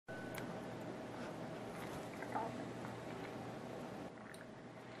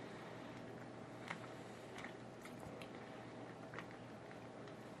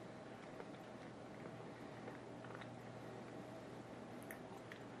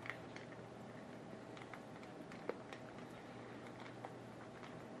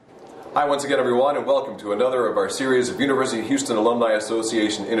Hi once again everyone, and welcome to another of our series of University of Houston Alumni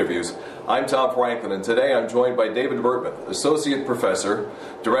Association interviews. I'm Tom Franklin, and today I'm joined by David Bertman, Associate Professor,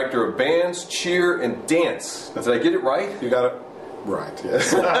 Director of Bands, Cheer, and Dance. Did I get it right? You got it right, yes.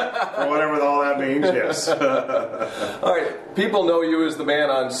 For whatever all that means, yes. All right, people know you as the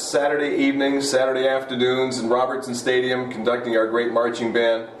man on Saturday evenings, Saturday afternoons in Robertson Stadium conducting our great marching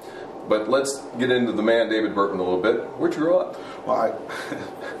band. But let's get into the man, David Bertman, a little bit. Where'd you grow up? Well,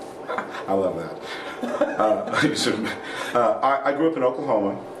 I love that. I grew up in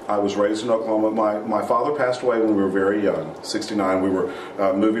Oklahoma. I was raised in Oklahoma. My father passed away when we were very young, 69. We were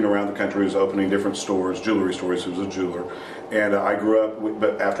moving around the country. He was opening different stores, jewelry stores. He was a jeweler. And I grew up,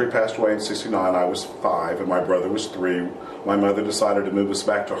 but after he passed away in 69, I was 5 and my brother was 3. My mother decided to move us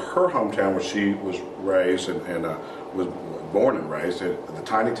back to her hometown where she was raised and was born and raised at the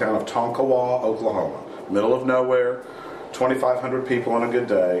tiny town of Tonkawa, Oklahoma. Middle of nowhere, 2,500 people on a good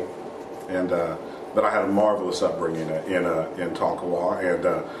day. And but I had a marvelous upbringing in Tonkawa,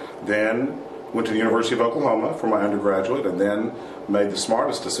 and then went to the University of Oklahoma for my undergraduate, and then made the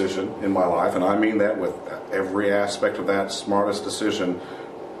smartest decision in my life, and I mean that with every aspect of that smartest decision.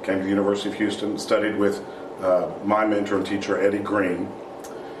 Came to the University of Houston, studied with my mentor and teacher Eddie Green,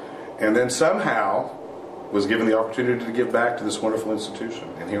 and then somehow was given the opportunity to give back to this wonderful institution,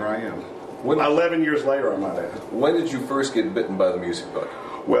 and here I am. 11 years later, I might add. When did you first get bitten by the music bug?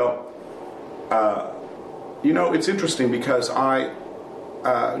 Well, you know, it's interesting because I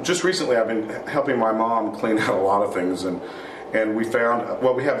just recently I've been helping my mom clean out a lot of things, and we found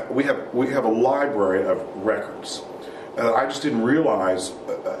we have a library of records. I just didn't realize,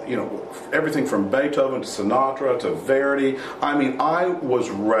 you know, everything from Beethoven to Sinatra to Verdi. I mean, I was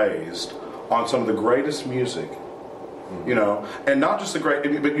raised on some of the greatest music. You know, and not just the great,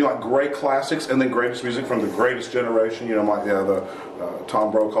 but you know, like great classics, and then greatest music from the greatest generation. You know, the Tom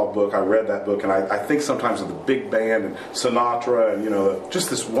Brokaw book. I read that book, and I think sometimes of the big band and Sinatra, and you know, just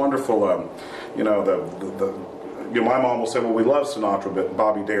this wonderful, you know, you know, my mom will say, well, we love Sinatra, but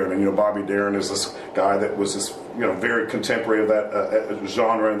Bobby Darin, and you know, Bobby Darin is this guy that was this, you know, very contemporary of that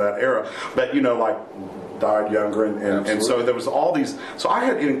genre in that era, but you know, like died younger, and so there was all these. So I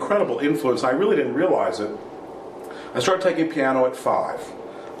had an incredible influence. I really didn't realize it. I started taking piano at 5,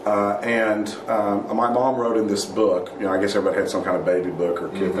 and my mom wrote in this book, you know, I guess everybody had some kind of baby book or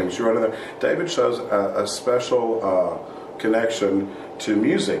kid thing. She wrote in there, David shows a special connection to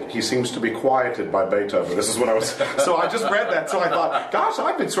music. He seems to be quieted by Beethoven. This is what I was, so I just read that, so I thought, gosh,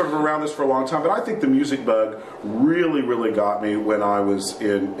 I've been sort of around this for a long time, but I think the music bug really, really got me when I was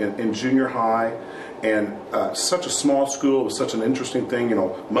in junior high. And such a small school, it was such an interesting thing. You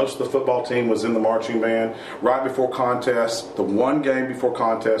know, most of the football team was in the marching band. Right before contest, the one game before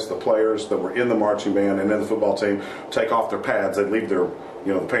contest, the players that were in the marching band and in the football team take off their pads. They'd leave their,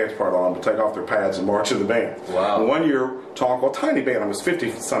 you know, the pants part on, but take off their pads and march in the band. Wow. And one year, Tonkawa, tiny band, it was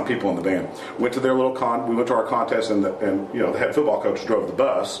 50-some people in the band, went to their little we went to our contest, and you know, the head football coach drove the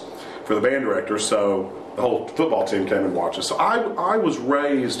bus for the band director, so the whole football team came and watched us. So I was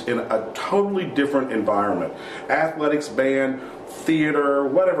raised in a totally different environment. Athletics, band, theater,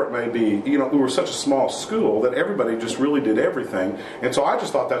 whatever it may be. You know, we were such a small school that everybody just really did everything. And so I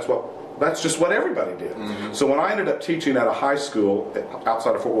just thought that's just what everybody did. Mm-hmm. So when I ended up teaching at a high school,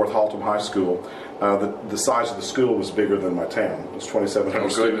 outside of Fort Worth, Haltom High School, the size of the school was bigger than my town. It was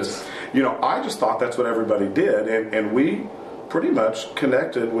 2,700 students. You know, I just thought that's what everybody did. And we pretty much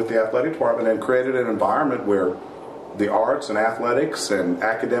connected with the athletic department and created an environment where the arts and athletics and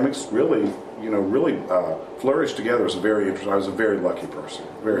academics really, you know, really flourished together. It was very interesting. I was a very lucky person,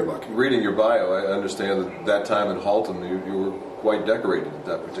 very lucky. Reading your bio, I understand that time in Haltom, you were quite decorated at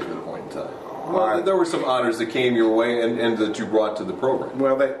that particular point in time. Well, there were some honors that came your way and that you brought to the program.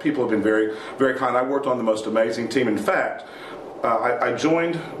 Well, people have been very, very kind. I worked on the most amazing team. In fact, I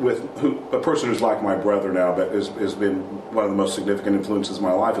joined with a person who's like my brother now, but has been one of the most significant influences in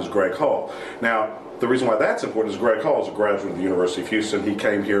my life, is Greg Hull. Now, the reason why that's important is Greg Hull is a graduate of the University of Houston. He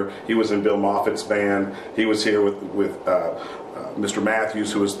came here. He was in Bill Moffat's band. He was here with Mr.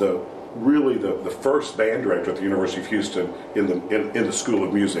 Matthews, who was really the first band director at the University of Houston in the School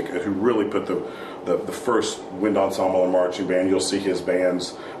of Music, who really put the first wind ensemble and marching band. You'll see his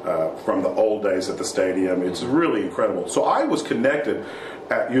bands from the old days at the stadium. It's really incredible. So I was connected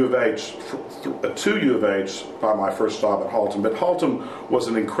at U of H, to U of H by my first stop at Haltom. But Haltom was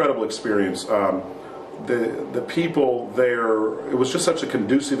an incredible experience. The people there, it was just such a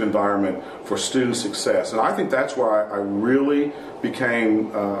conducive environment for student success. And I think that's where I really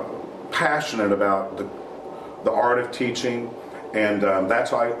became passionate about the art of teaching, and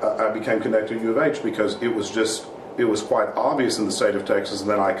that's why I became connected to U of H, because it was just it was quite obvious in the state of Texas, and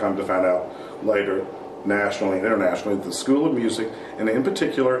then I come to find out later, nationally and internationally, the School of Music, and in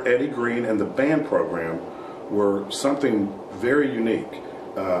particular Eddie Green and the band program, were something very unique.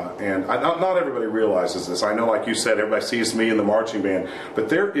 And not everybody realizes this. I know, like you said, everybody sees me in the marching band, but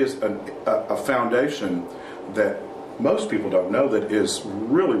there is a foundation that most people don't know that is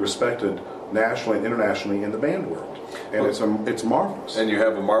really respected nationally and internationally in the band world. And it's marvelous. And you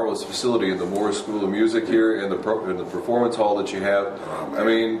have a marvelous facility in the Morris School of Music here, in the performance hall that you have. I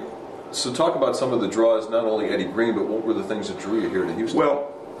mean, so talk about some of the draws, not only Eddie Green, but what were the things that drew you here to Houston? Well,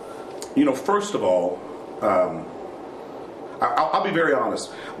 first of all, I'll be very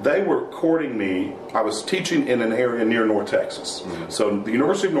honest. They were courting me. I was teaching in an area near North Texas. Mm-hmm. So the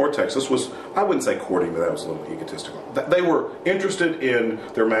University of North Texas was, I wouldn't say courting me, that was a little egotistical. They were interested in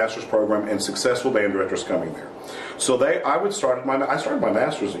their master's program and successful band directors coming there. So I started my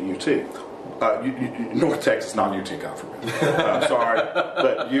master's at UT. North Texas, not UT, God forbid. I'm sorry,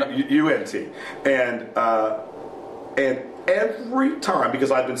 but UNT. And every time, because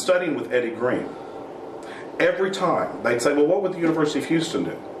I'd been studying with Eddie Green, every time they'd say, well, what would the University of Houston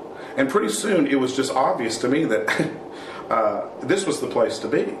do? And pretty soon it was just obvious to me that this was the place to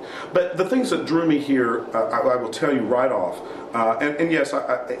be. But the things that drew me here, I will tell you right off, and yes,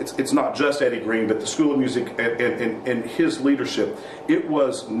 it's not just Eddie Green, but the School of Music and his leadership. It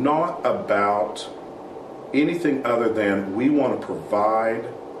was not about anything other than we want to provide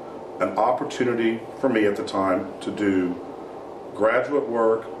an opportunity for me at the time to do graduate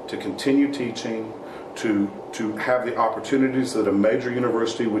work, to continue teaching, to have the opportunities that a major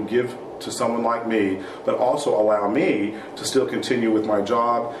university would give to someone like me, but also allow me to still continue with my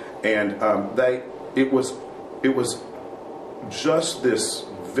job. And it was just this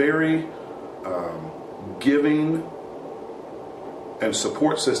very giving and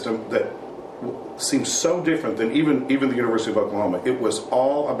support system that seems so different than even the University of Oklahoma. It was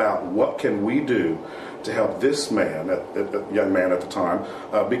all about what can we do to help this man, young man at the time,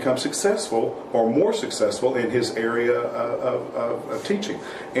 become successful or more successful in his area of teaching.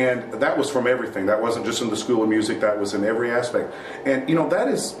 And that was from everything. That wasn't just in the School of Music. That was in every aspect. And that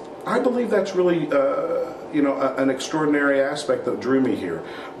is, I believe that's really an extraordinary aspect that drew me here.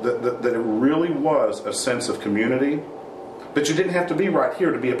 That it really was a sense of community. But you didn't have to be right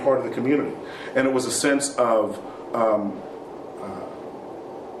here to be a part of the community. And it was a sense of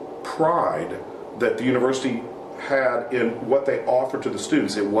pride that the university had in what they offered to the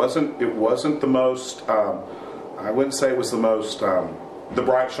students. It wasn't the most, I wouldn't say it was the most, the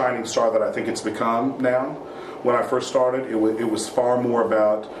bright shining star that I think it's become now. When I first started, it was far more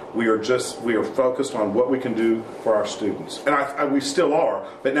about we are focused on what we can do for our students, and we still are.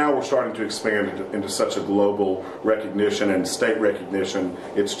 But now we're starting to expand into such a global recognition and state recognition.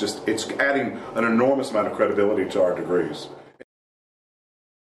 It's adding an enormous amount of credibility to our degrees.